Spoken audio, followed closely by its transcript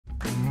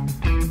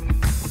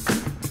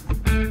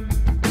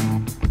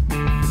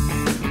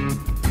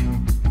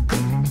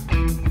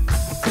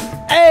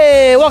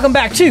Hey, welcome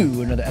back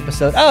to another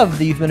episode of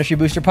the Youth Ministry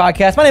Booster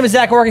Podcast. My name is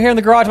Zach. We're working here in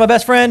the garage with my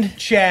best friend,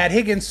 Chad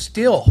Higgins.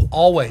 Still,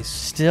 always.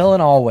 Still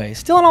and always.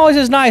 Still and always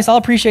is nice. I'll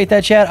appreciate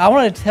that, Chad. I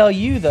wanted to tell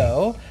you,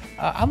 though,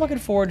 I'm looking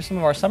forward to some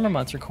of our summer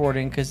months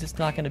recording because it's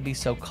not going to be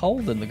so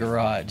cold in the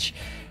garage.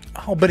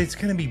 Oh, but it's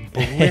going to be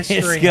blistering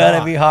It's going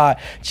to be hot.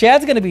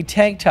 Chad's going to be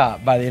tank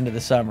top by the end of the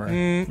summer.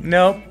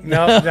 Nope,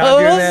 not doing we'll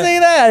that. see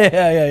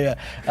that.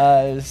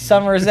 Yeah.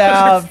 Summer's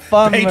out.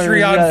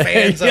 Patreon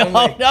fans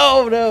only.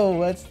 No.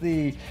 That's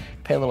the...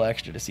 Pay a little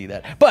extra to see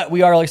that. But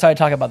we are really excited to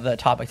talk about that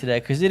topic today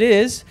because it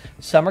is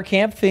summer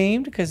camp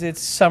themed because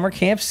it's summer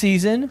camp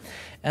season.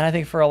 And I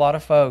think for a lot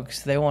of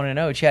folks, they want to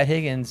know, Chad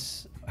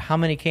Higgins, how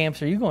many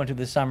camps are you going to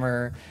this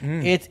summer?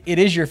 It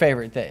is your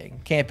favorite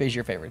thing. Camp is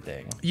your favorite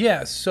thing.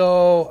 Yeah,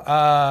 so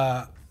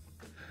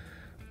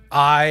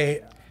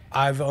I've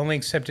only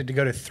accepted to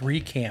go to 3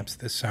 camps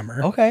this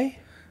summer. Okay.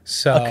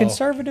 So a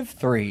conservative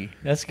 3.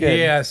 That's good.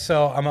 Yeah,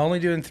 so I'm only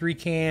doing 3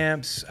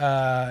 camps.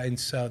 And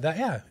so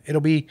that,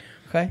 it'll be...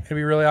 Okay. It'd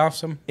be really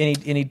awesome.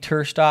 Any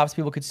tour stops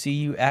people could see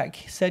you at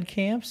said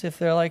camps if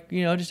they're like,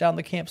 just out in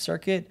the camp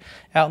circuit,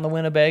 out in the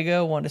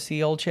Winnebago, wanting to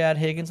see old Chad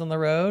Higgins on the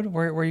road?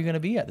 Where are you going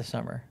to be at this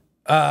summer?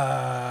 They're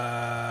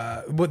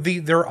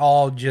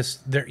all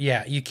just there.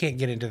 Yeah, you can't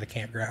get into the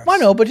campgrounds. I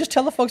know, but just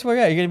tell the folks where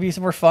you're at. You're going to be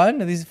somewhere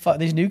fun? Are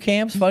these new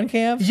camps, fun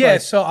camps? Yeah,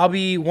 so I'll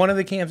be, one of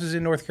the camps is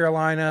in North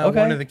Carolina. Okay.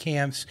 One of the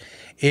camps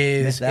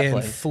is in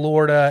place.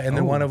 Florida, and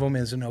then one of them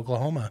is in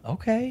Oklahoma.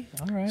 Okay,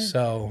 all right.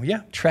 So,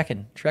 yeah.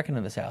 Trekking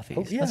in the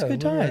Southeast. Yeah, that's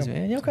good times,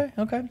 man. Okay.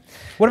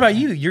 What about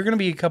you? You're going to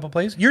be a couple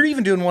places. You're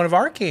even doing one of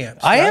our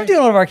camps. I am right?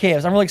 doing one of our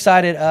camps. I'm really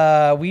excited.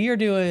 We are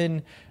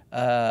doing...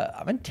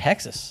 I'm in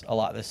Texas a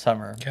lot this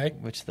summer,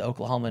 which the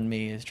Oklahoma and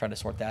me is trying to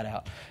sort that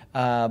out.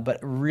 But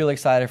really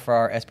excited for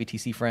our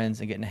SBTC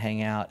friends and getting to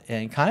hang out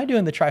and kind of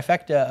doing the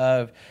trifecta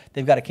of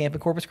they've got a camp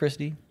in Corpus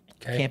Christi,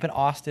 a camp in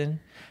Austin,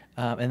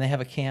 and they have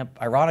a camp,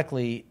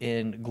 ironically,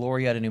 in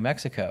Glorieta, New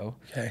Mexico.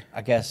 Okay.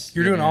 I guess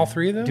you're doing all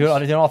 3 of those?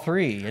 Doing all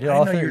 3. I did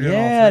all 3.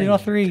 Doing all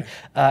 3. Okay.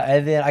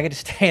 And then I get to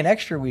stay an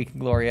extra week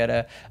in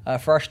Glorieta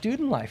for our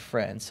student life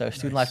friends. So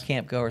student life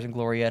camp goers in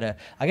Glorieta.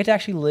 I get to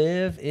actually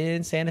live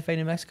in Santa Fe,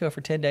 New Mexico for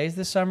 10 days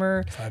this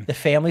summer. Fun. The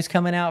family's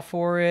coming out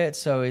for it.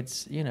 So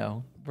it's,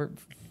 we're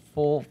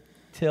full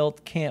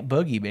tilt camp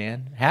boogie,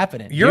 man,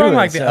 happening. You're on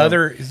like the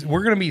other,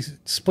 we're going to be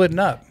splitting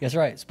up. That's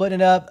right.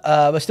 Splitting it up.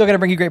 But still going to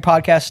bring you great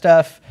podcast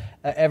stuff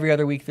every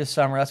other week this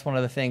summer. That's one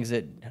of the things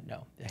that,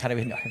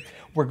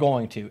 we're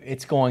going to.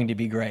 It's going to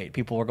be great.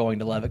 People are going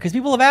to love it because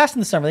people have asked in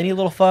the summer. They need a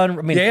little fun.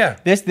 I mean,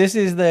 this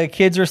is the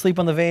kids are asleep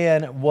on the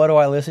van. What do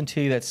I listen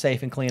to that's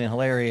safe and clean and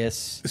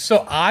hilarious?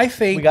 So I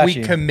think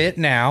we commit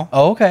now.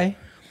 Oh, okay.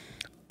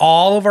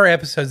 All of our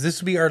episodes,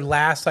 this will be our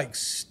last,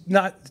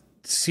 not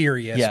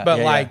serious,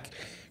 but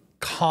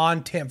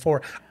content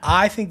for.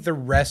 I think the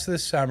rest of the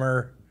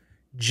summer,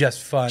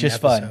 just fun. Just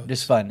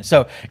fun.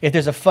 So if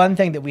there's a fun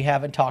thing that we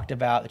haven't talked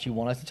about that you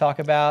want us to talk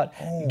about,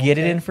 get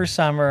it in for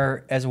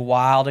summer, as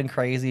wild and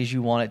crazy as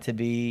you want it to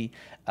be.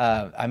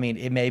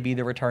 It may be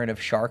the return of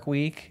Shark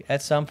Week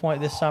at some point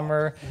this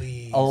summer.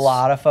 Please. A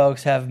lot of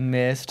folks have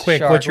missed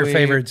Shark what's your Week.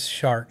 favorite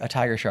shark? A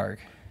tiger shark.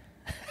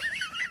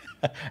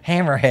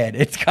 Hammerhead.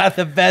 It's got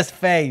the best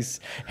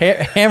face.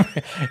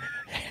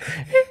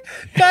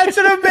 That's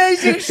an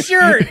amazing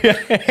shirt.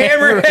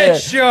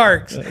 Hammerhead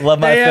Sharks. Love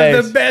my face. They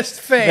have the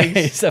best face.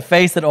 It's a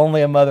face that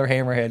only a mother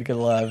hammerhead could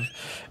love.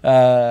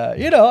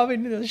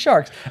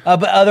 Sharks.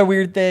 But other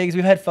weird things.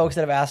 We've had folks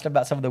that have asked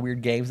about some of the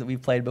weird games that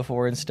we've played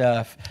before and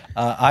stuff.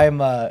 I'm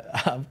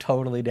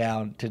totally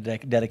down to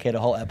dedicate a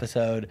whole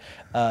episode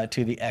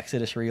to the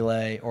Exodus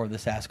Relay or the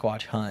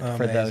Sasquatch Hunt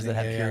for those that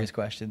have curious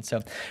questions.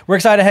 So we're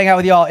excited to hang out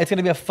with y'all. It's going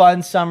to be a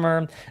fun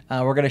summer.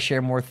 We're going to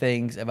share more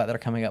things about that are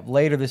coming up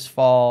later this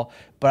fall.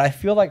 But I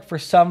feel like for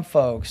some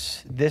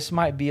folks, this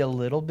might be a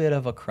little bit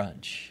of a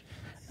crunch.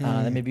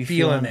 They may be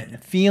feeling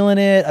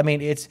it. I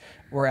mean,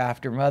 we're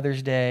after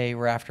Mother's Day.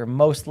 We're after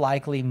most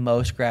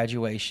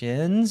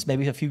graduations,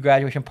 maybe a few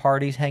graduation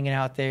parties hanging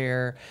out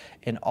there,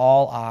 and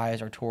all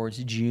eyes are towards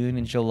June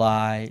and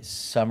July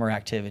summer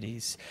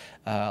activities.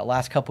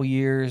 Last couple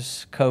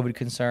years, COVID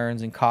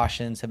concerns and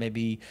cautions have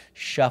maybe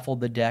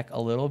shuffled the deck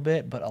a little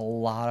bit, but a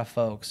lot of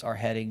folks are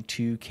heading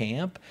to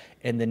camp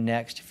in the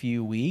next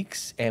few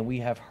weeks, and we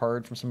have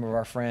heard from some of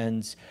our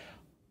friends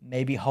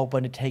maybe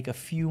hoping to take a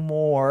few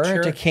more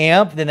to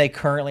camp than they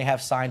currently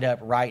have signed up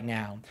right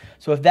now.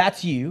 So if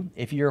that's you,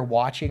 if you're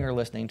watching or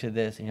listening to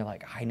this and you're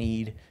like, I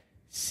need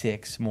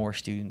 6 more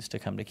students to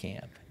come to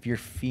camp. If you're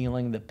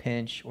feeling the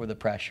pinch or the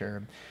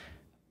pressure,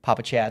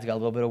 Papa Chad's got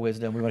a little bit of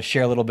wisdom. We want to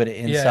share a little bit of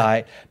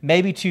insight,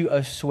 maybe to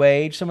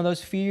assuage some of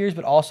those fears,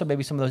 but also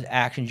maybe some of those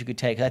actions you could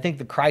take. 'Cause I think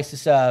the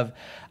crisis of,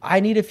 I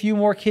need a few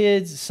more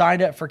kids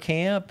signed up for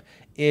camp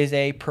is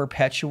a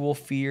perpetual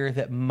fear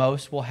that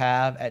most will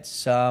have at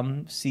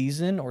some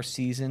season or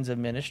seasons of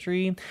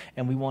ministry,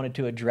 and we wanted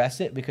to address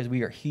it because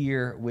we are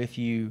here with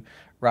you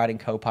riding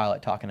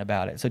co-pilot talking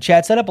about it. So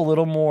Chad, set up a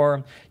little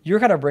more. You're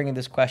kind of bringing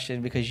this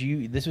question because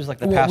this was like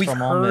the pastoral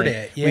moment. We've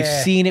heard it. Yeah. We've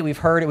seen it. We've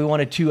heard it. We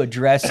wanted to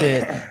address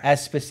it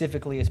as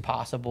specifically as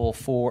possible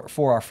for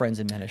our friends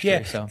in ministry.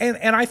 Yeah. So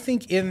And I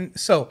think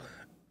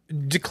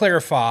to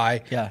clarify,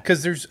 Yeah.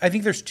 because I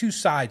think there's two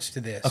sides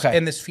to this Okay.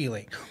 and this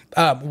feeling.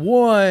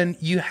 One,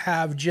 you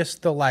have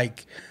just the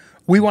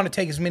we want to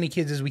take as many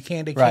kids as we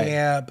can to Right.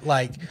 camp.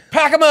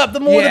 pack them up. The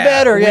more, the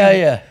better.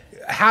 Yeah.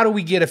 How do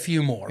we get a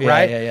few more, Yeah,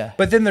 right? yeah.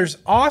 But then there's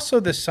also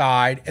the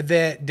side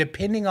that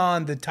depending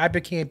on the type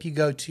of camp you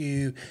go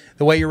to,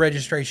 the way your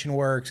registration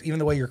works, even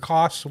the way your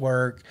costs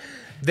work,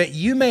 that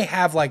you may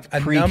have a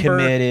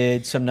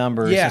Pre-committed, some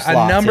numbers. yeah, some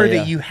slots, a number yeah.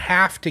 that you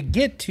have to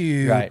get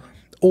to, Right.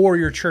 or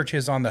your church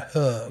is on the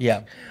hook.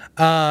 Yeah.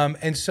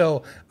 And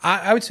so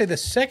I would say the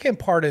second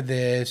part of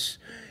this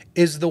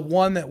is the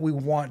one that we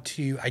want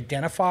to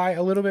identify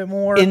a little bit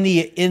more. In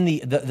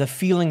the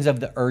feelings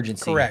of the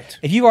urgency. Correct.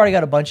 If you've already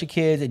got a bunch of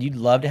kids and you'd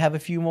love to have a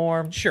few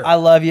more, Sure. I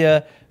love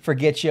you.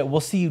 Forget you. We'll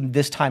see you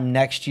this time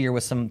next year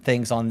with some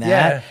things on that.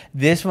 Yeah.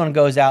 This one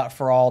goes out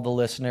for all the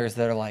listeners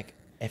that are like,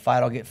 if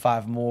I don't get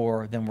 5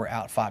 more, then we're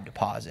out 5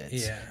 deposits.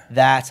 Yeah.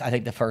 That's, I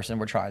think, the person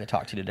we're trying to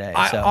talk to today.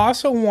 I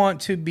also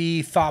want to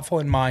be thoughtful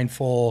and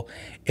mindful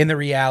in the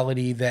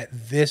reality that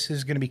this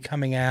is going to be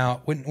coming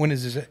out. When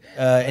is this?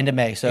 End of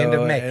May. So End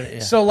of May. yeah.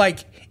 So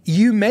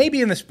you may be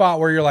in the spot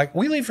where you're like,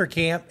 we leave for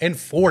camp in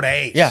 4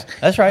 days. Yeah,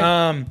 that's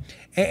right.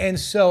 And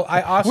so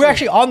I also We're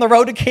actually on the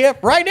road to camp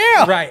right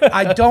now. right.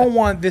 I don't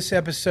want this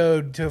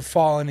episode to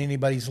fall in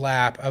anybody's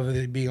lap of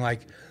it being like,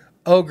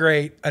 oh,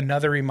 great,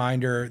 another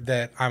reminder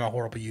that I'm a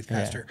horrible youth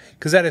pastor,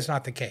 because that is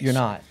not the case. You're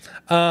not.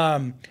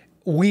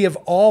 We have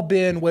all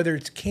been, whether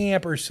it's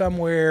camp or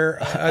somewhere,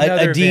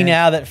 another a D event.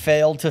 now that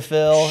failed to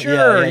fill.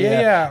 Sure,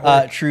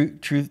 yeah.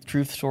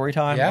 Truth story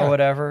time Yeah. or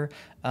whatever.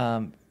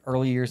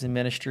 Early years in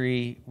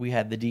ministry, we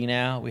had the D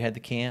now, we had the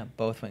camp,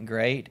 both went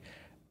great.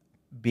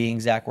 Being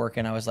Zac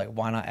working, I was like,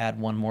 why not add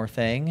one more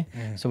thing?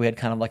 So we had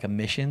kind of like a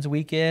missions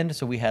weekend.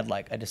 So we had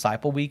like a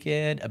disciple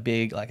weekend, a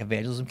big like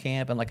evangelism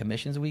camp, and like a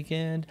missions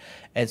weekend.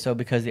 And so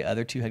because the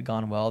other 2 had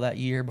gone well that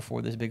year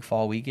before this big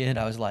fall weekend,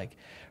 I was like,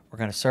 we're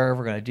going to serve,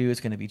 we're going to do, it's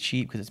going to be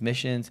cheap because it's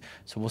missions.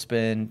 So we'll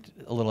spend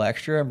a little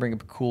extra and bring a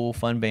cool,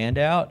 fun band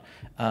out.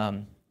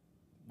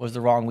 Was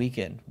the wrong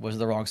weekend, was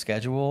the wrong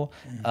schedule,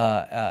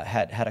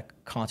 had a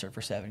concert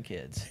for 7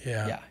 kids.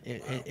 Yeah.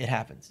 It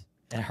happens.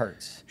 It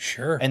hurts.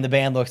 Sure. And the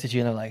band looks at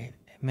you and they're like,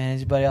 man,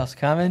 is anybody else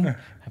coming? I'm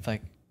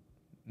like,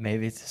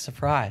 maybe it's a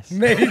surprise.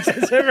 Maybe it's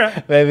a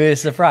surprise. Maybe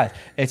it's a surprise.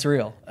 It's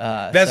real.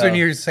 That's when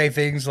you say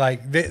things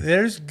like,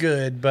 there's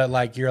good,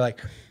 but you're like,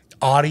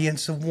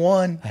 audience of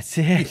 1. That's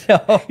it.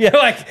 Oh, yeah.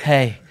 Like,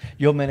 hey,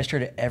 you'll minister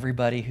to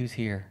everybody who's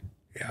here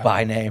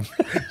by name.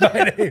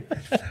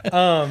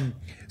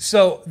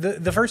 So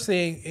the first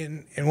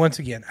thing, and once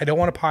again, I don't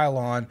want to pile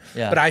on,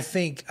 but I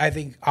think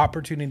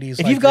opportunities.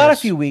 If like you've got this,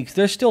 a few weeks,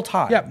 there's still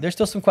time. Yeah. There's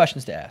still some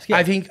questions to ask. Yeah.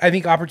 I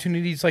think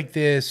opportunities like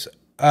this,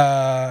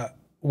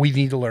 we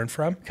need to learn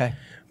from. Okay.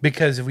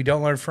 Because if we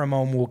don't learn from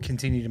them, we'll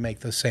continue to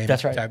make those same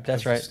That's right. type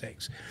That's of right.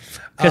 mistakes.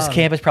 Because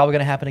camp is probably going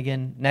to happen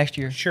again next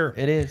year. Sure.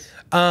 It is.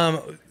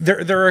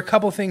 There are a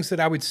couple things that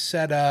I would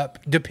set up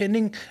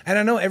depending, and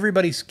I know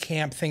everybody's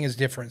camp thing is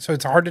different, so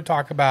it's hard to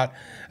talk about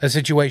a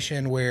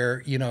situation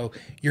where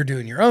you're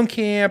doing your own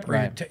camp or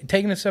Right. you're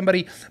taking to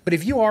somebody. But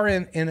if you are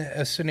in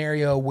a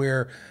scenario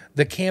where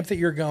the camp that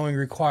you're going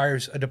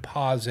requires a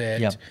deposit,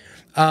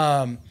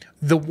 Yep.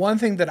 The one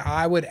thing that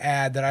I would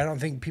add that I don't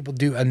think people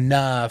do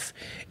enough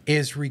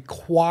is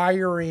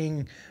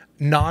requiring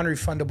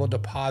non-refundable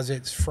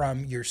deposits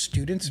from your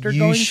students that are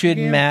going You to should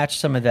camp. match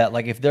some of that.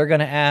 Like if they're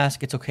going to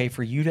ask, it's okay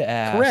for you to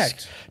ask.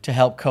 Correct. To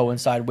help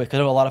coincide with, because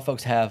a lot of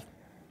folks have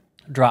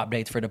drop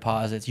dates for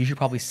deposits. You should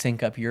probably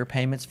sync up your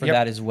payments for Yep.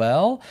 that as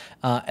well.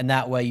 And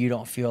that way you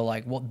don't feel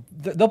like, well,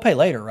 they'll pay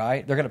later,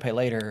 right? They're going to pay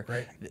later.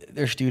 Right.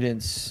 They're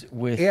students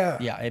with,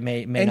 it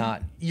may And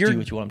not do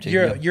what you want them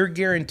to. You're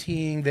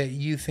guaranteeing that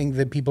you think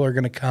that people are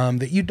going to come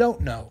that you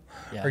don't know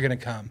are going to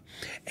come.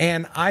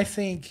 And I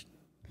think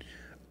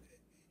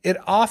it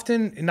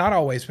often, not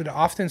always, but it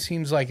often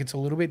seems like it's a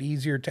little bit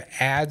easier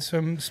to add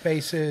some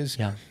spaces.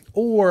 Yeah.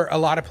 Or a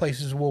lot of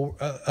places will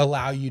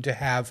allow you to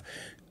have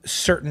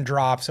certain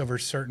drops over a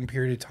certain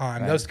period of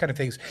time, those kind of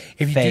things.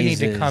 If you do need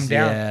to come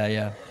down.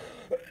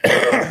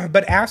 Yeah.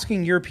 But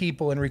asking your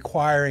people and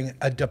requiring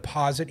a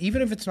deposit,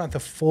 even if it's not the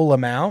full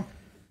amount,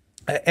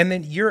 and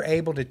then you're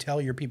able to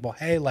tell your people,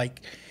 hey,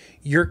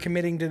 you're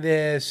committing to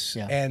this,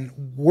 and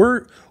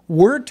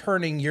we're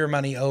turning your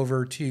money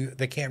over to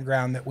the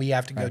campground that we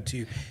have to go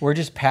to. We're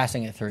just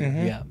passing it through.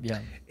 Mm-hmm. Yeah.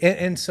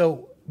 And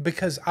so,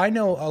 because I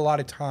know a lot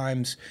of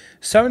times,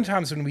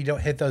 sometimes when we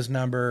don't hit those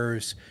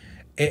numbers,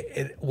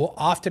 it will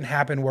often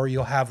happen where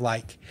you'll have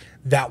like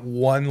that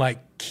one like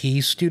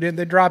key student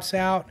that drops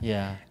out.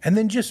 Yeah. And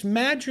then just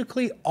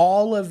magically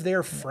all of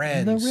their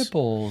friends. The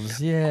ripples.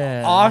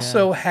 Yeah.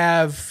 Also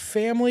have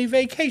family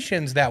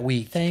vacations that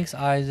week. Thanks,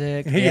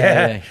 Isaac.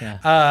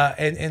 Yeah.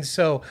 And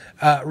so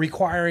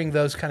requiring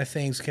those kind of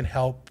things can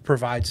help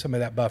provide some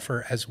of that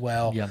buffer as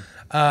well. Yeah.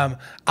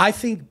 I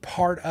think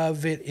part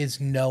of it is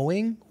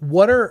knowing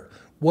what are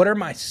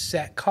my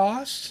set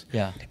costs?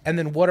 Yeah. And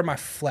then what are my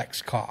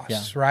flex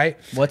costs, right?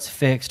 What's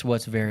fixed,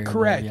 what's variable.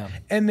 Correct. Yeah.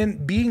 And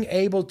then being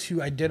able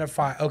to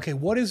identify, okay,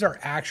 what is our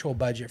actual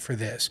budget for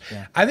this?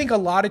 Yeah. I think a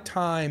lot of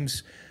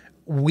times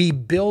we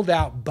build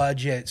out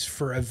budgets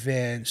for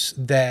events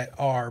that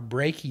are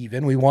break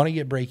even. We want to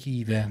get break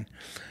even.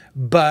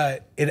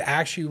 But it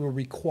actually will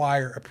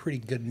require a pretty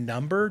good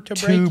number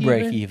to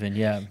break even.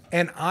 Yeah.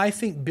 And I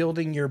think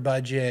building your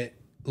budget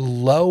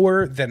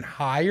lower than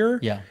higher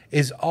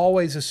is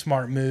always a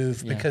smart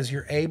move because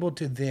you're able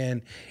to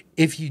then,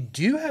 if you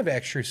do have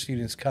extra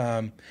students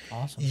come,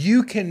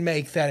 you can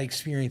make that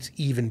experience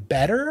even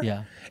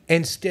better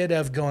instead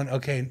of going,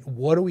 okay,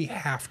 what do we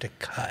have to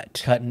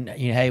cut? Cutting,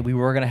 hey, we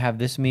were going to have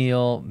this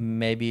meal,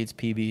 maybe it's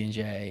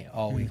PB&J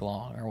all week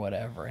long or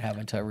whatever,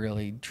 having to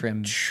really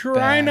trim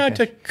Try not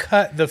to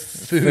cut the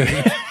food.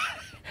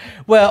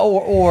 Well,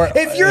 or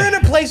if you're in a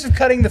place of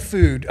cutting the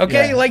food,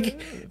 okay,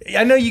 like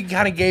I know you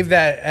kind of gave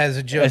that as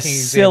a joking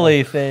example.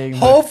 Silly thing.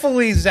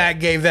 Hopefully, Zach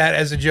gave that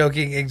as a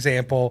joking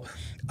example.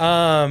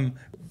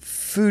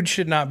 Food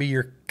should not be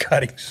your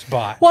cutting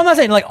spot. Well, I'm not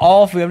saying like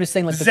all food. I'm just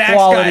saying like the Zach's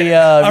quality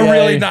got of a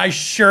really nice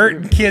shirt,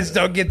 and kids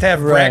don't get to have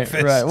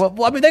breakfast. Right.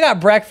 Well, I mean, they got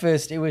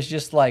breakfast. It was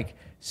just like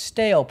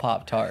stale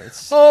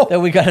Pop-Tarts that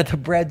we got at the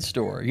bread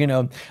store,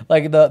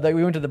 like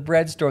we went to the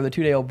bread store, the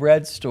 2-day-old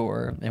bread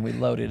store, and we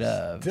loaded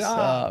up. So,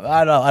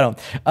 I don't.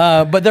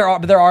 But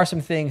there are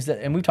some things that,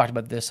 and we've talked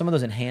about this. Some of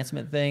those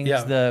enhancement things,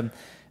 the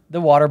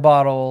water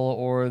bottle,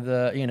 or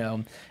the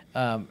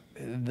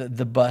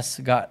bus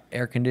got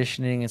air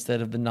conditioning instead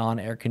of the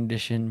non-air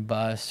conditioned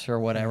bus or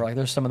whatever. Like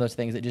there's some of those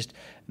things that just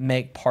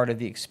make part of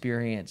the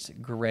experience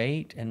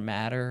great and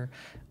matter.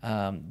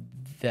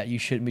 That you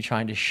shouldn't be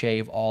trying to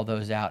shave all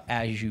those out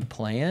as you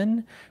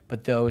plan,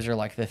 but those are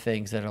like the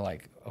things that are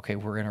like, okay,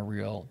 we're in a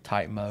real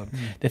tight mode.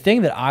 The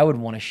thing that I would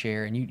want to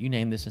share, and you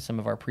named this in some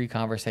of our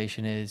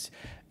pre-conversation, is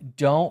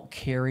don't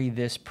carry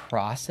this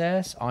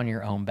process on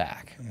your own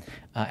back.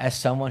 As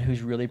someone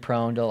who's really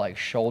prone to like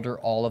shoulder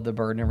all of the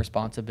burden and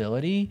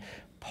responsibility,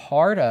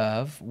 part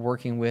of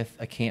working with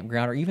a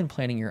campground or even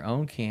planning your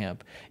own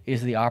camp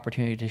is the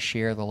opportunity to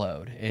share the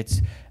load.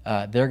 It's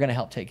they're going to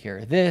help take care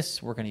of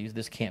this. We're going to use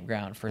this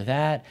campground for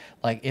that.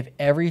 Like if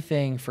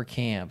everything for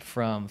camp,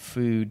 from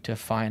food to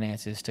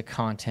finances to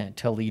content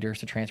to leaders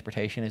to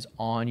transportation, is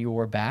on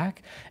your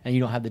back and you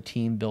don't have the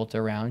team built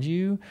around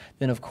you,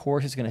 then of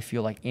course it's going to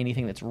feel like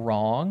anything that's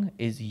wrong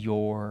is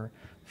your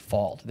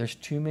fault. There's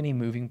too many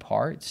moving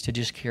parts to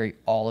just carry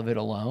all of it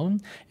alone.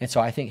 And so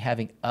I think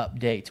having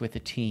updates with the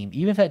team,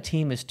 even if that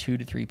team is 2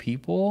 to 3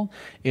 people,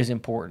 is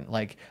important.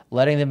 Like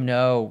letting them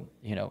know,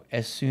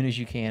 as soon as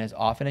you can, as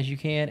often as you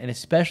can, and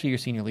especially your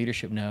senior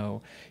leadership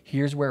know,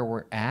 here's where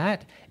we're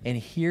at and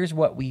here's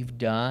what we've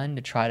done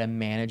to try to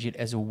manage it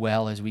as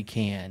well as we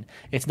can.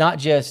 It's not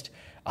just,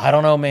 I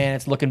don't know, man,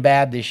 it's looking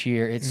bad this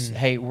year. It's,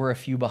 hey, we're a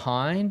few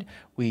behind.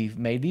 We've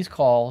made these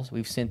calls.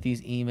 We've sent these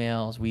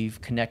emails.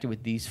 We've connected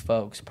with these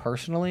folks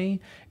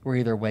personally. We're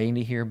either waiting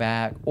to hear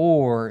back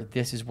or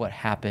this is what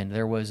happened.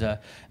 There was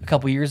a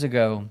couple years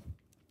ago,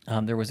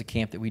 there was a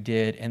camp that we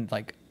did, and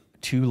like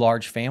 2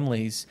 large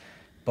families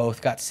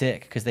both got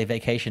sick because they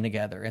vacationed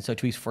together. And so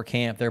 2 weeks before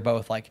camp, they're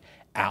both like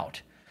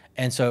out.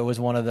 And so it was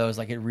one of those,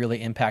 like it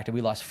really impacted. We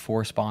lost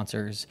 4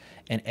 sponsors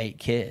and 8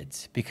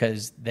 kids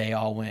because they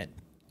all went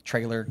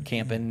trailer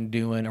camping,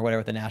 doing or whatever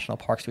at the national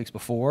parks 2 weeks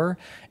before,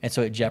 and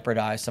so it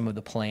jeopardized some of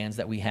the plans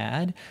that we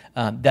had.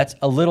 That's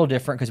a little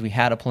different because we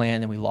had a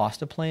plan and we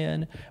lost a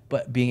plan,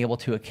 but being able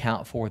to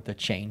account for the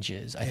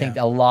changes. I think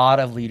a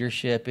lot of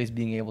leadership is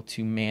being able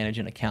to manage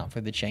and account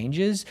for the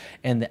changes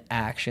and the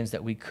actions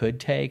that we could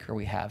take or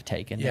we have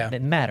taken.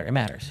 That matter. It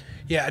matters.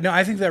 Yeah, no,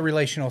 I think that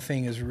relational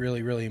thing is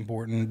really, really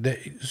important.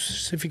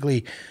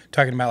 Specifically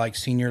talking about like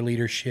senior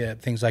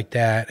leadership, things like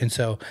that. And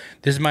so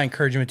this is my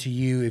encouragement to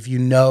you. If you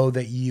know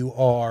that you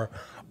are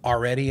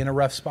already in a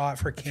rough spot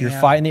for camp, if you're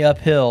fighting the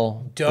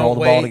uphill, roll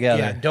the ball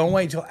together. Yeah, don't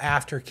wait until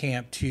after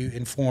camp to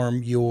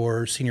inform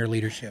your senior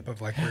leadership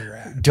of like where you're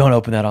at. Don't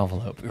open that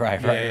envelope.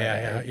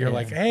 Right. You're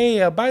like,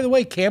 hey, by the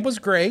way, camp was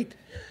great.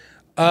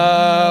 We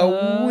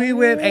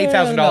went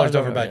 $8,000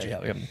 over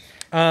budget.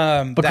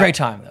 But great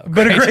time though.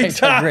 But a great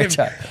time.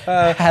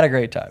 Had a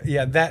great time.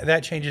 Yeah,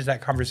 that changes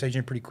that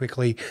conversation pretty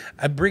quickly.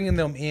 Bringing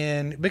them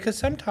in, because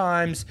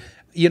sometimes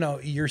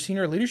your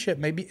senior leadership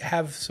maybe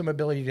have some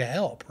ability to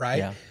help, right?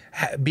 Yeah.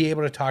 Be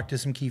able to talk to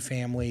some key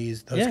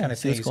families, those kind of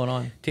things. What's going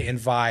on. To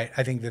invite.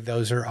 I think that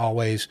those are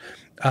always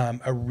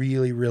a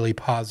really, really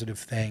positive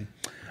thing.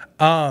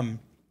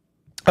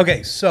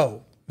 Okay,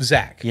 so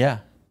Zach. Yeah.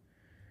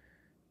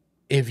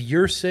 If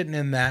you're sitting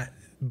in that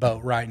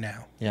boat right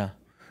now. Yeah.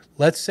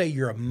 let's say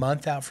you're a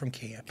month out from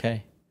camp.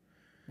 Okay.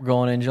 We're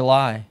going in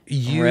July.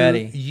 I'm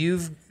ready.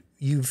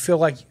 You feel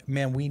like,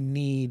 man, we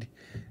need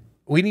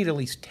at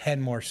least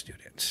 10 more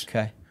students.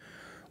 Okay.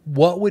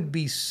 What would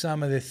be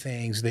some of the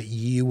things that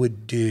you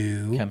would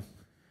do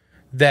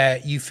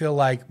that you feel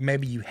like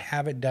maybe you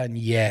haven't done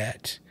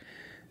yet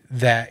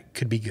that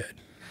could be good?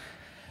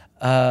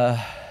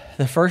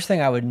 The first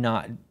thing I would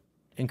not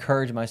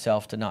encourage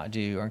myself to not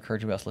do, or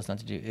encourage anybody else listening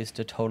to do, is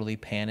to totally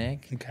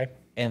panic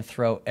and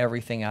throw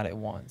everything out at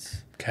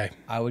once. Okay.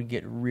 I would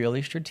get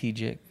really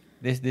strategic.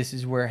 This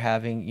is where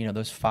having,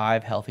 those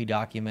 5 healthy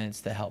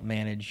documents that help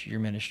manage your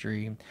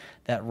ministry,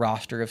 that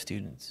roster of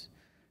students,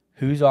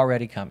 who's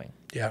already coming,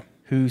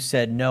 who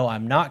said no,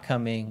 I'm not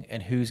coming,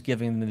 and who's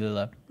giving them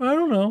the I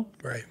don't know.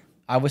 Right.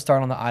 I would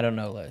start on the I don't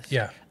know list.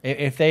 Yeah.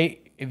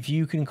 If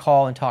you can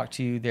call and talk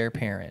to their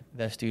parent,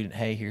 that student,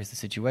 hey, here's the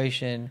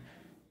situation.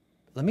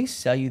 Let me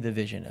sell you the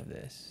vision of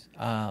this.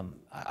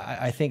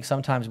 I think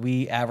sometimes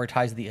we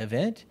advertise the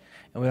event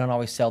and we don't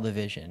always sell the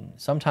vision.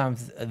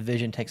 Sometimes a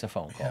vision takes a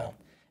phone call. Yeah.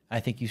 I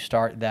think you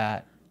start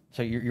that.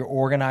 So you're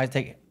organized,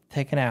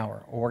 take an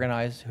hour,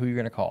 organize who you're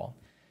going to call,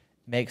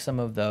 make some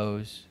of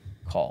those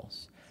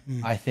calls.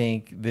 I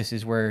think this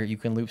is where you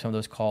can loop some of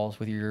those calls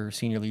with your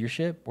senior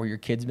leadership or your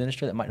kids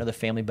minister that might know the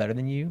family better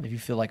than you. If you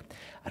feel like,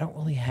 I don't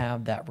really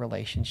have that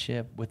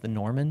relationship with the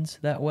Normans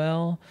that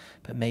well,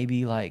 but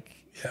maybe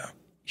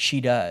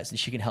she does, and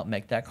she can help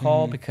make that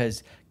call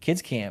because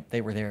kids camp,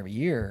 they were there every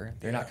year.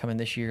 They're not coming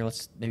this year.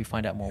 Let's maybe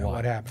find out more why.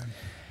 What happened?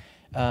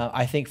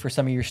 I think for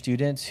some of your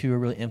students who are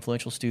really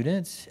influential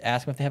students,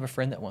 ask them if they have a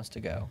friend that wants to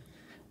go.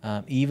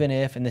 Even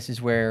if, and this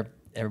is where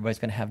everybody's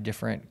going to have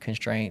different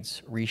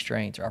constraints,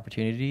 restraints, or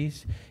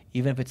opportunities.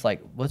 Even if it's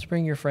like, let's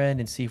bring your friend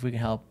and see if we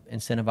can help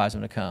incentivize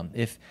them to come.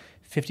 If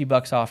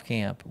 $50 off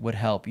camp would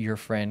help your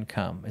friend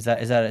come, is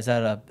that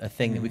a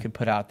thing that we could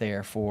put out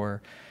there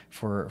for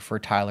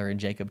Tyler and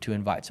Jacob to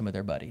invite some of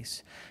their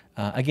buddies?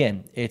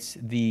 Again,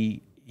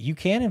 you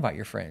can invite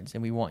your friends,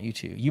 and we want you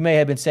to. You may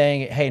have been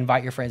saying, hey,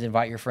 invite your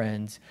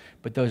friends,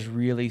 but those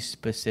really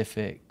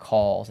specific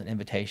calls and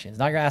invitations.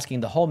 Now you're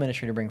asking the whole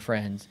ministry to bring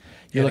friends.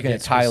 You're looking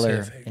at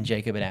Tyler and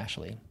Jacob and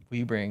Ashley. Will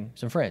you bring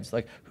some friends?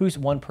 Like, who's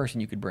one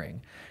person you could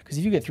bring? Because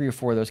if you get 3 or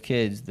 4 of those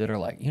kids that are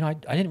like, I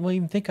didn't really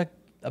even think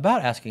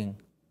about asking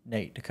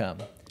Nate to come.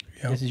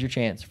 Yep. This is your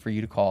chance for you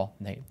to call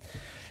Nate.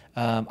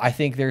 I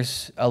think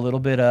there's a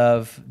little bit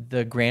of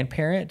the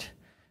grandparent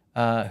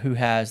who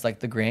has like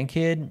the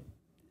grandkid.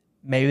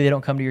 Maybe they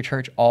don't come to your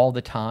church all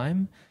the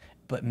time,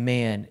 but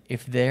man,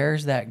 if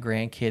there's that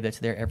grandkid that's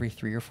there every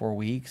 3 or 4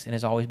 weeks and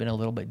has always been a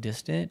little bit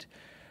distant,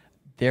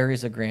 there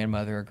is a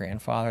grandmother or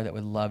grandfather that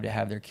would love to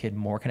have their kid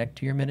more connected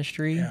to your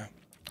ministry. Yeah.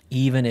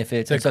 Even if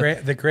it's...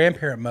 The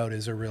grandparent mode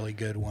is a really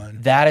good one.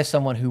 That is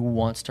someone who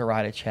wants to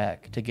write a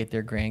check to get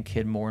their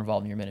grandkid more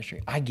involved in your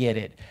ministry. I get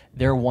it.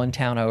 They're one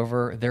town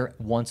over. They're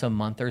once a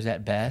monthers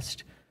at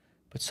best,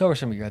 but so are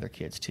some of your other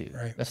kids too.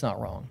 Right. That's not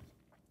wrong.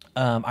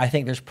 I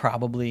think there's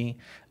probably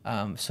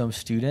some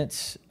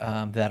students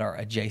that are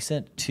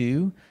adjacent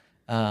to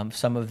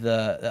some of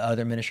the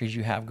other ministries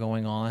you have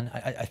going on.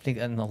 I think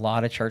in a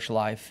lot of church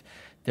life,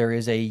 there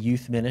is a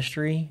youth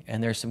ministry,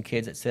 and there's some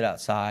kids that sit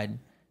outside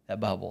that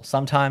bubble.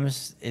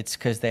 Sometimes it's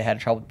because they had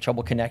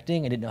trouble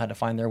connecting and didn't know how to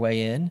find their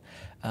way in.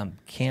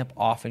 Camp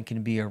often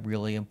can be a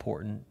really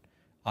important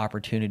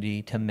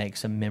opportunity to make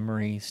some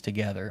memories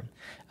together.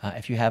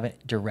 If you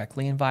haven't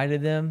directly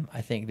invited them,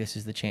 I think this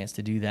is the chance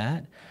to do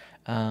that.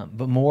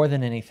 But more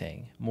than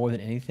anything,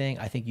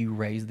 I think you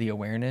raise the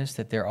awareness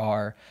that there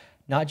are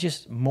not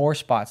just more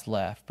spots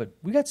left, but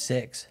we got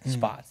 6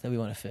 spots that we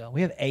want to fill.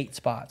 We have 8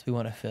 spots we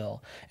want to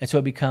fill. And so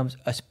it becomes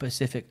a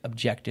specific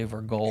objective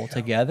or goal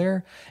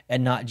together,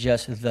 and not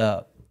just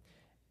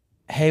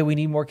hey, we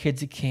need more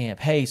kids at camp.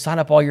 Hey, sign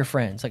up all your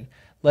friends. Like,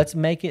 let's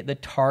make it the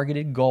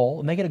targeted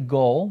goal, make it a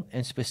goal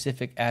and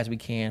specific as we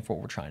can for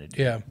what we're trying to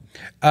do.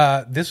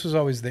 Yeah. This was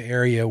always the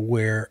area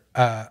where,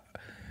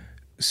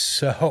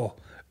 so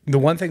the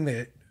one thing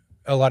that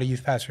a lot of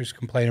youth pastors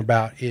complain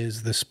about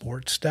is the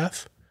sports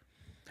stuff.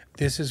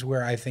 This is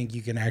where I think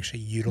you can actually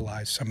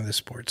utilize some of the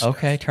sports stuff.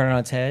 Okay, turn it on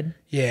its head.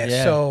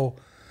 Yeah. So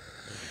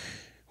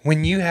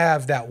when you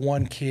have that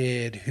one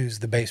kid who's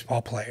the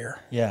baseball player,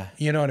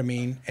 you know what I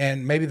mean?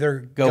 And maybe they're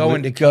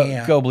going to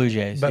camp. Go Blue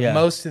Jays. But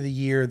most of the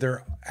year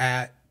they're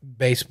at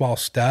baseball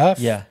stuff.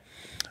 Yeah.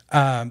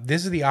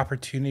 This is the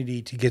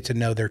opportunity to get to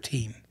know their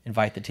team.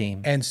 Invite the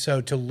team. And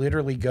so to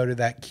literally go to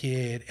that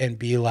kid and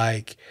be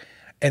like,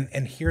 and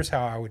here's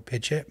how I would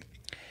pitch it.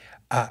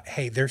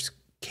 Hey, there's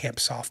camp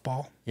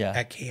softball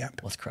at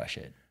camp. Let's crush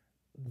it.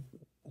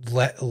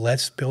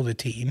 Let's build a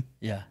team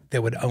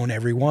that would own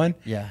everyone.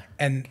 Yeah.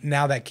 And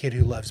now that kid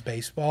who loves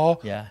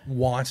baseball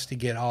wants to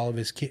get all of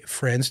his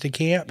friends to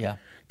camp. Yeah.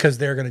 Because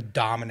they're going to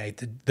dominate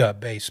the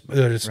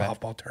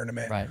softball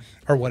tournament,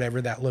 or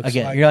whatever that looks like.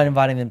 Again, you're not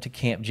inviting them to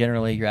camp.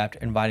 Generally, you're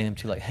inviting them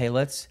to like, hey,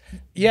 let's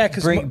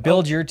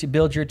build your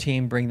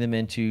team, bring them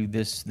into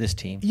this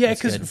team. Yeah,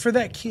 because for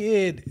that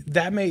kid,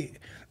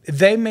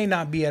 they may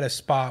not be at a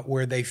spot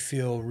where they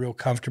feel real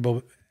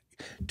comfortable.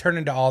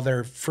 turning to all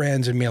their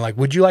friends and being like,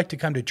 would you like to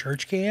come to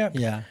church camp?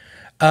 Yeah.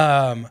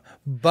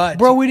 But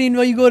Bro, we didn't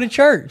know you go to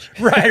church.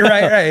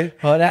 right.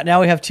 Well,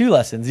 now we have 2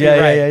 lessons.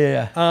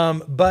 Yeah.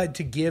 But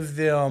to give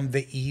them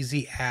the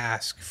easy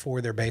ask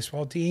for their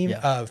baseball team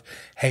of,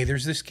 hey,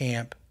 there's this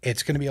camp.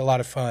 It's going to be a lot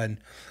of fun.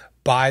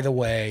 By the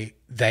way,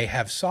 they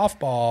have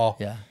softball.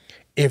 Yeah.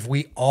 If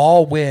we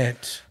all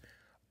went,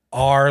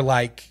 our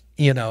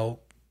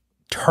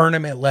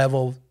tournament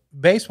level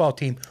baseball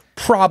team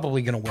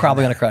probably going to win.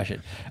 Probably going to crush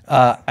it.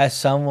 As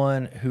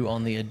someone who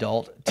on the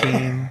adult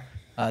team,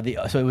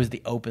 so it was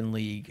the open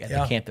league at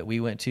the camp that we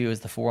went to. It was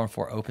the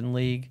 4-on-4 open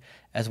league.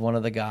 As one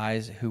of the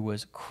guys who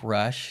was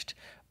crushed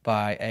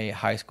by a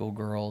high school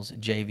girls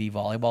JV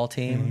volleyball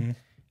team. Mm-hmm.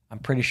 I'm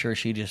pretty sure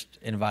she just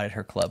invited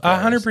her club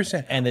players.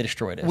 100%. And they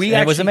destroyed us.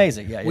 It was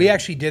amazing. Yeah, we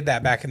actually did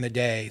that back in the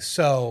day.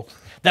 So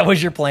that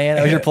was your plan?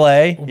 That was your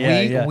play?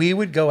 We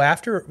would go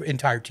after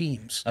entire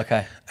teams.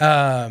 Okay.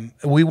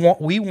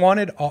 We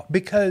wanted all,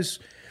 because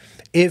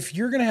if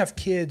you're going to have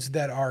kids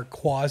that are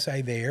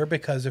quasi there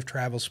because of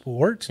travel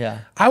sports,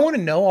 I want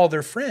to know all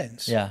their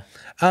friends. Yeah.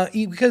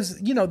 Because,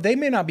 they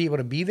may not be able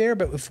to be there,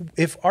 but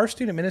if our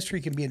student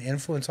ministry can be an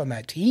influence on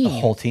that team, the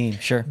whole team,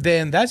 sure,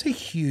 then that's a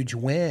huge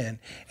win.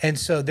 And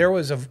so there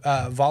was a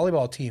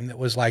volleyball team that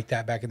was like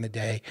that back in the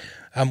day.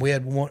 We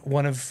had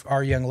one of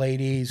our young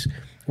ladies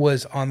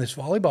was on this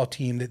volleyball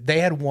team that they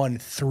had won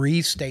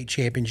 3 state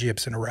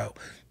championships in a row.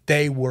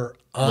 They were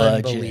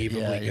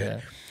unbelievably good.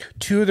 Yeah.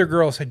 2 of their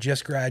girls had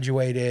just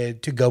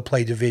graduated to go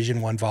play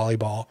Division I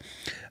volleyball.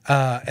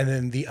 And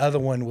then the other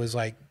one was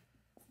like,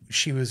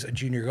 she was a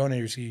junior going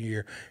into her senior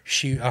year.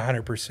 She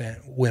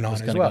 100% went on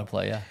as well. Go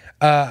play,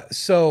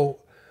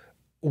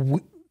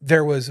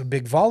 There was a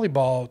big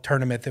volleyball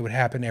tournament that would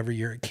happen every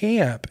year at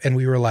camp. And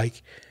we were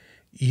like,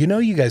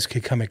 you guys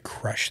could come and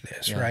crush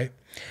this, right?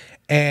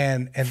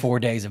 And 4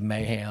 days of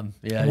mayhem.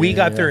 Yeah, we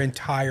got their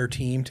entire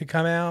team to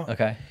come out.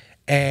 Okay.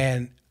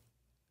 And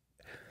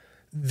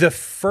the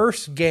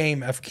first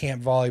game of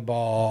camp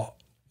volleyball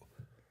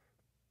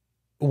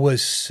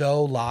was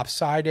so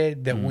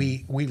lopsided that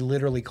we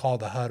literally called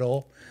the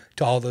huddle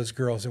to all those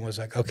girls and was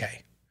like,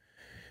 okay,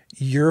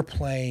 you're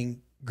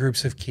playing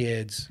groups of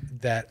kids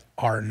that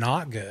are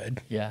not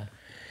good. Yeah.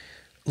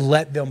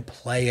 Let them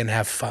play and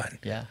have fun.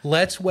 Yeah.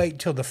 Let's wait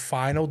till the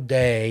final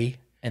day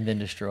and then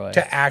destroy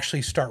to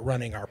actually start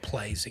running our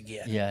plays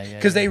again. Yeah.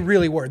 Because they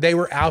really were. They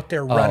were out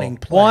there running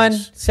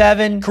plays. plays.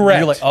 1-7. Correct.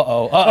 You're like,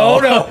 oh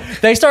no.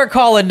 They start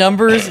calling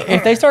numbers.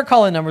 If they start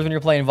calling numbers when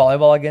you're playing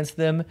volleyball against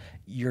them,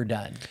 you're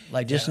done.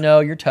 Like, just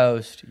know you're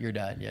toast. You're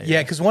done.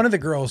 Yeah, because one of the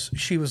girls,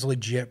 she was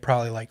legit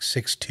probably like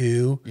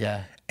 6'2".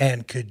 Yeah.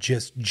 And could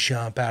just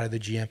jump out of the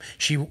gym.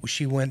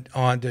 She went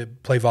on to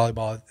play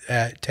volleyball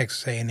at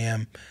Texas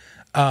A&M.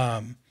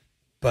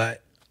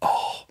 But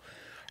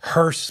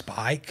her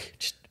spike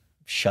just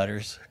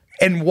shudders.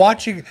 And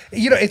watching,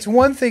 it's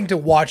one thing to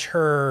watch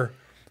her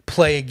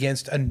play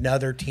against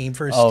another team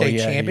for a state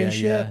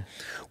championship. Yeah.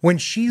 When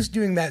she's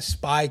doing that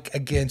spike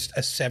against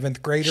a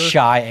 7th grader,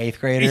 shy 8th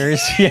graders,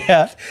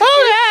 that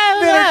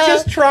are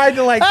just trying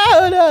to like,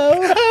 oh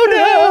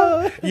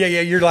no.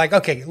 Yeah, you're like,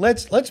 okay,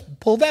 let's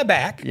pull that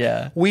back.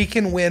 Yeah, we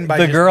can win by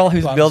the girl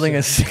who's building a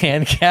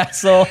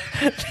sandcastle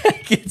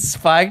that gets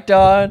spiked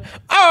on.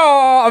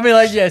 Oh, I mean,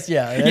 like, yes,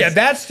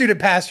 that student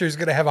pastor is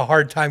going to have a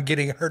hard time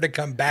getting her to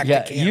come back.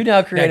 Yeah, to camp you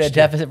now create a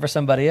deficit for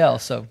somebody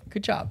else. So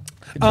good job.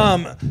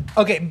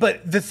 Okay,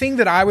 but the thing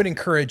that I would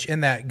encourage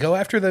in that, go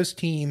after those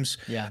teams.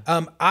 Yeah.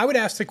 I would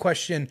ask the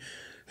question,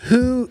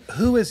 who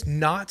is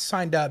not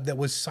signed up that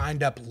was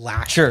signed up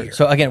last year? Sure.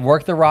 So again,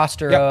 work the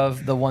roster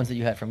of the ones that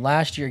you had from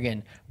last year.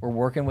 Again, we're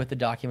working with the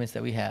documents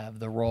that we have,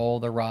 the role,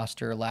 the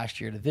roster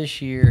last year to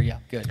this year. Yeah,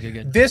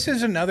 good. This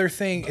is another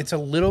thing. It's a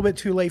little bit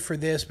too late for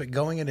this, but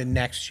going into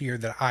next year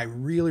that I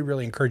really,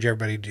 really encourage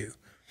everybody to do.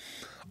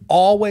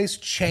 Always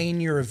chain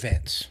your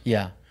events.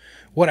 Yeah.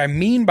 What I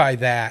mean by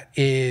that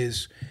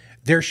is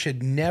there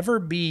should never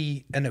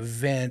be an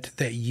event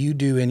that you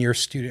do in your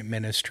student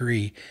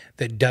ministry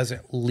that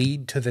doesn't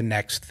lead to the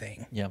next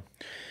thing. Yeah.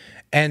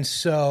 And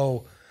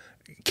so,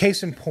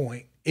 case in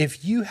point,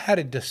 if you had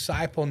a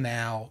Disciple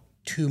Now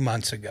 2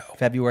 months ago.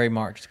 February,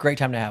 March. It's a great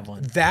time to have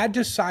one. That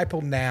Disciple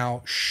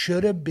Now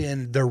should have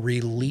been the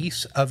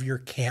release of your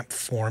camp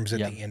forms at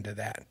the end of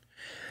that.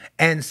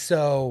 And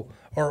so,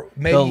 or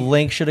maybe the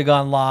link should have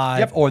gone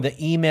live, or the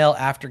email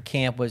after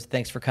camp was,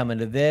 thanks for coming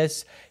to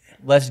this.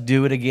 Let's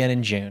do it again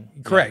in June.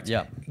 Correct.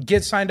 Yeah.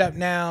 Get signed up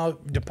now.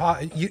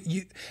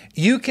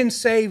 You can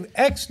save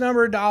X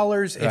number of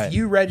dollars if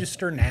you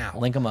register now.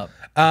 Link them up.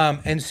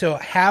 And so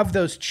have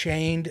those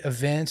chained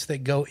events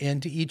that go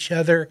into each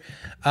other.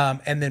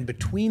 And then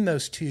between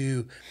those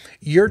two,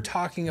 you're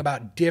talking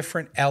about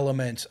different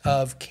elements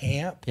of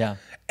camp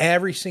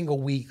every single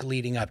week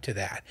leading up to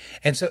that.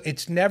 And so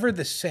it's never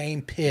the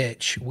same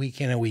pitch week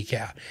in and week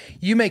out.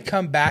 You may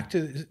come back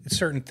to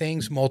certain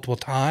things multiple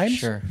times.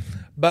 Sure.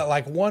 But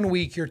like 1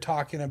 week, you're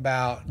talking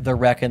about the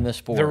rec and the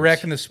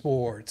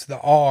sports, the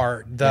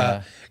art,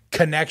 the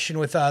connection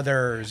with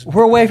others.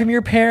 We're away from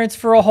your parents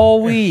for a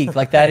whole week.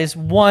 Like that is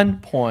one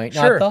point,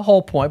 not the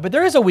whole point. But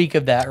there is a week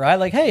of that, right?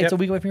 Like, hey, it's a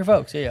week away from your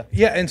folks. Yeah.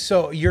 And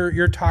so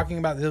you're talking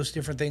about those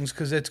different things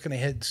because it's going to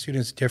hit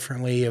students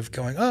differently. Of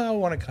going, oh, I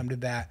want to come to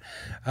that.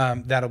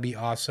 That'll be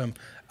awesome.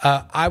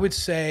 I would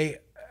say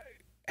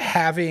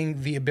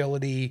having the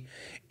ability,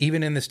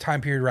 even in this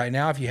time period right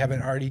now, if you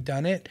haven't already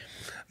done it,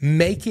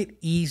 make it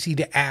easy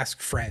to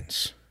ask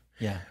friends.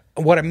 Yeah.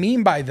 What I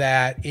mean by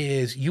that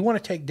is you want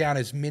to take down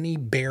as many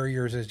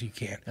barriers as you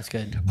can. That's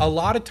good. A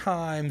lot of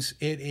times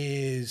it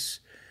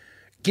is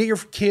get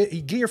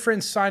your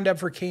friends signed up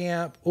for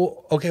camp.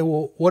 Well, okay,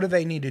 well, what do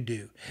they need to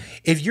do?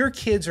 If your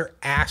kids are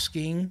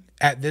asking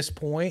at this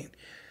point,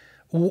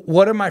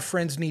 what do my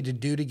friends need to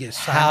do to get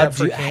signed up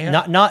for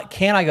camp? Not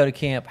can I go to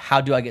camp?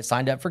 How do I get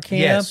signed up for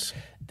camp? Yes.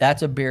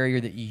 That's a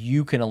barrier that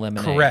you can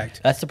eliminate.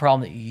 Correct. That's the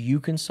problem that you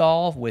can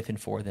solve with and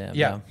for them.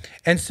 Yeah.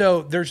 And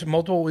so there's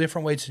multiple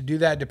different ways to do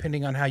that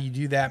depending on how you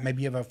do that.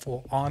 Maybe you have a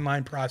full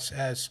online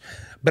process,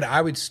 but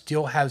I would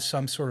still have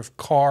some sort of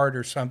card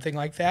or something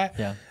like that.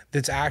 Yeah.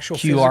 That's actual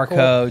QR physical,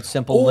 code,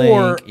 simple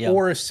link.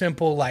 Or a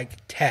simple like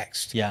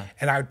text. Yeah.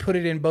 And I would put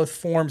it in both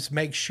forms,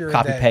 make sure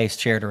Copy,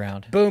 paste, share it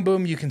around. Boom,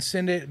 boom, you can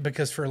send it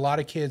because for a lot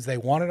of kids, they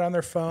want it on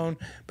their phone,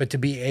 but to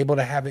be able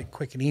to have it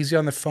quick and easy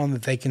on the phone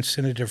that they can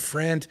send it to a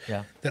friend,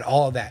 that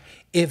all of that.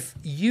 If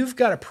you've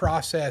got a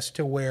process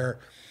to where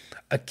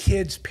a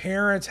kid's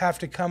parents have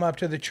to come up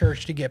to the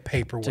church to get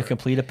paperwork, to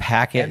complete a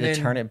packet, to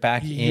turn it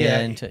back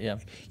in.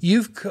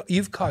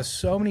 You've caused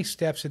so many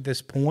steps at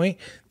this point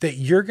that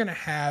you're gonna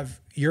have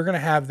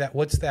that.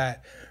 What's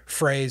that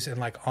phrase in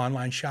like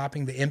online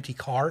shopping? The empty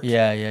cart.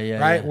 Yeah.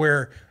 Right,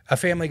 where a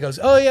family goes,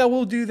 oh yeah,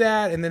 we'll do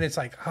that, and then it's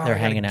like, oh, they're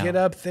hanging out. Get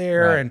up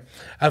there, and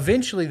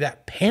eventually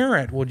that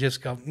parent will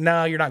just go,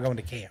 no, you're not going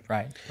to camp.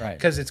 Right.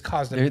 Because it's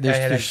caused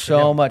there's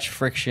so much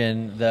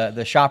friction.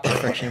 The shopper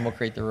friction will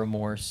create the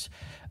remorse.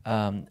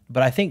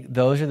 But I think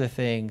those are the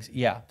things.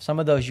 Yeah, some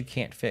of those you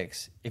can't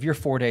fix. If you're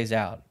 4 days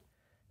out,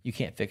 you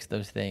can't fix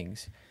those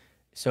things.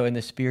 So in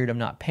the spirit of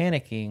not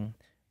panicking,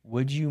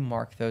 would you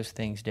mark those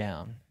things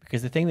down?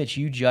 Because the thing that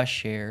you just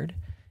shared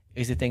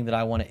is the thing that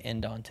I want to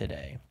end on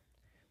today.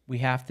 We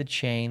have to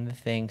chain the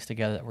things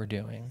together that we're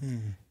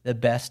doing. The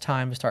best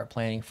time to start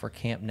planning for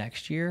camp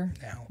next year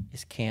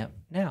is camp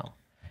now.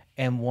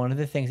 And one of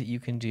the things that you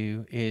can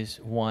do is,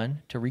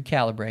 one, to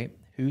recalibrate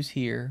who's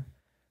here,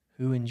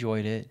 who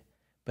enjoyed it,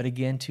 but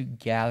again, to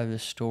gather the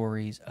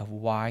stories of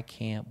why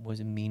camp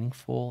was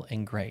meaningful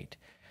and great.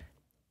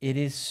 It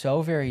is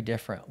so very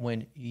different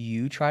when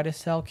you try to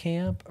sell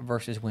camp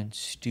versus when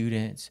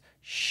students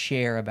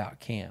share about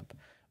camp.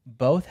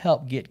 Both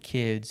help get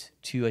kids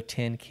to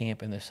attend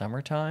camp in the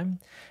summertime.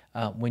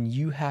 When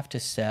you have to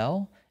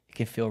sell, it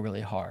can feel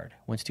really hard.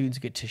 When students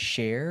get to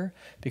share,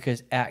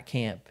 because at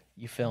camp,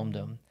 you filmed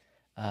them.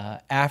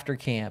 After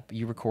camp,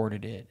 you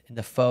recorded it, and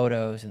the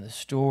photos and the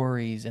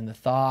stories and the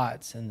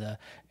thoughts and the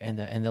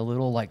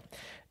little like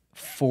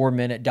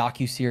 4-minute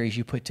docuseries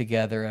you put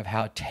together of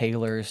how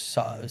Taylor's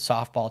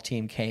softball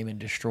team came and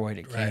destroyed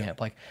at camp.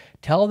 Like,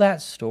 tell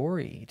that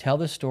story. Tell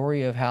the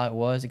story of how it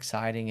was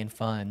exciting and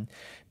fun,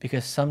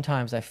 because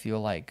sometimes I feel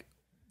like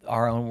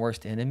our own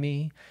worst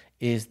enemy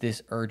is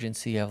this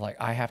urgency of like,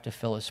 I have to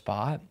fill a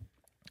spot,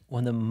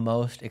 when the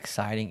most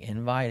exciting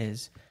invite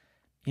is,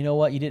 you know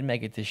what, you didn't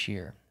make it this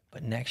year,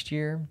 but next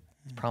year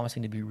it's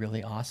promising to be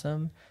really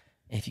awesome.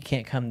 And if you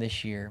can't come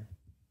this year,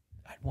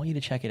 I want you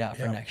to check it out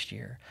for next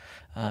year.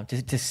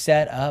 To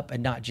set up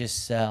and not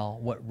just sell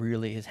what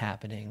really is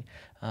happening.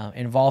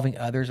 Involving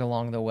others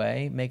along the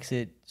way makes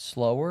it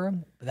slower,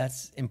 but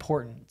that's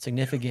important,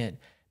 significant,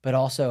 but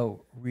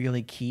also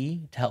really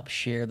key to help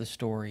share the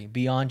story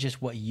beyond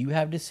just what you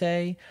have to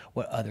say,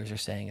 what others are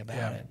saying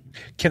about it.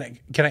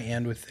 Can I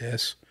end with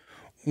this?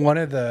 One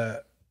of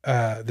the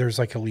there's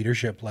like a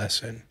leadership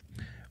lesson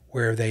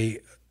where they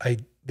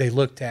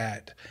looked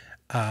at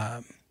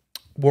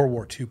World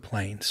War II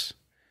planes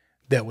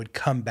that would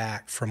come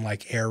back from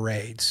like air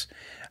raids,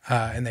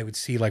 and they would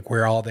see like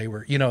where all they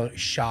were,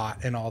 shot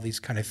and all these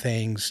kind of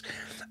things.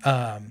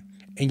 And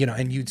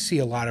you'd see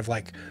a lot of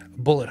like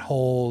bullet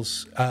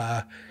holes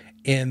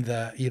in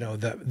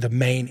the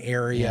main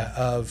area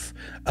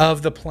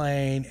of the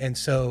plane. And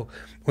so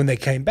when they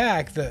came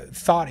back, the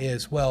thought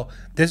is, well,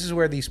 this is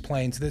where these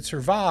planes that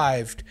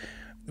survived,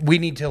 we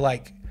need to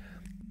like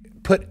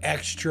put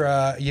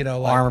extra, like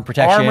armor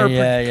protection,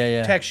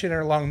 protection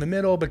along the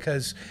middle,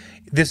 because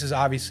this is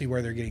obviously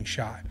where they're getting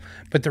shot.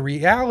 But the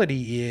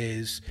reality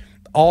is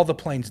all the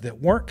planes that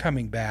weren't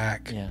coming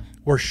back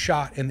were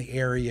shot in the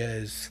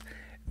areas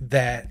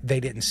that they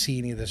didn't see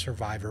any of the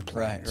survivor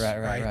planes.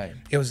 Right.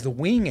 It was the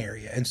wing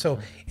area. And so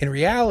in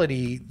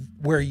reality,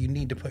 where you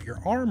need to put your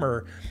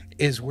armor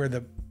is where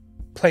the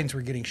planes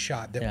were getting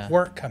shot that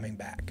weren't coming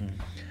back.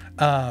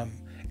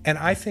 And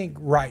I think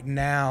right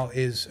now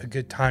is a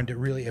good time to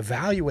really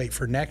evaluate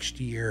for next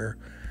year,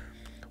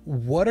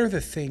 what are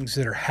the things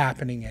that are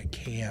happening at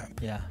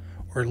camp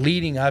or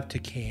leading up to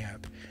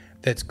camp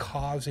that's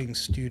causing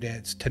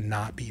students to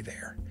not be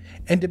there.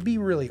 And to be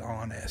really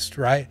honest,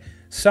 right?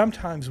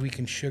 Sometimes we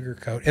can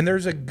sugarcoat, and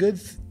there's a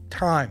good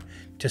time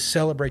to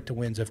celebrate the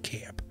wins of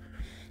camp.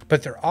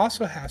 But there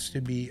also has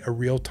to be a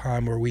real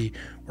time where we're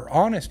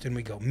honest and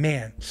we go,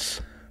 man,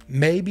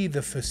 maybe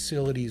the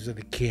facilities of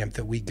the camp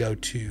that we go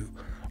to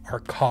are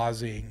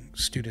causing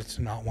students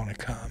to not want to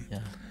come. Yeah.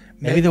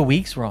 Maybe the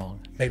week's wrong.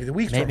 Maybe the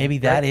week's wrong. Maybe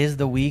that is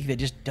the week that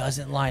just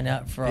doesn't line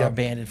up for our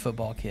abandoned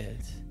football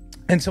kids.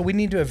 And so we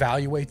need to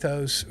evaluate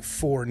those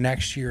for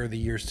next year or the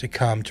years to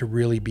come to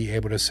really be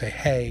able to say,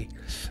 hey,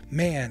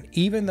 man,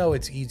 even though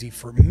it's easy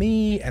for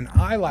me and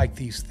I like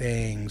these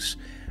things,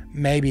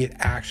 maybe it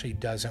actually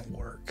doesn't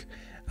work.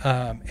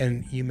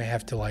 And you may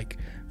have to like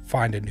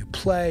find a new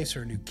place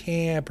or a new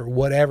camp or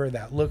whatever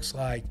that looks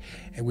like.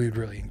 And we would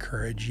really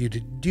encourage you to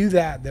do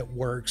that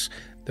works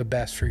the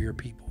best for your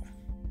people.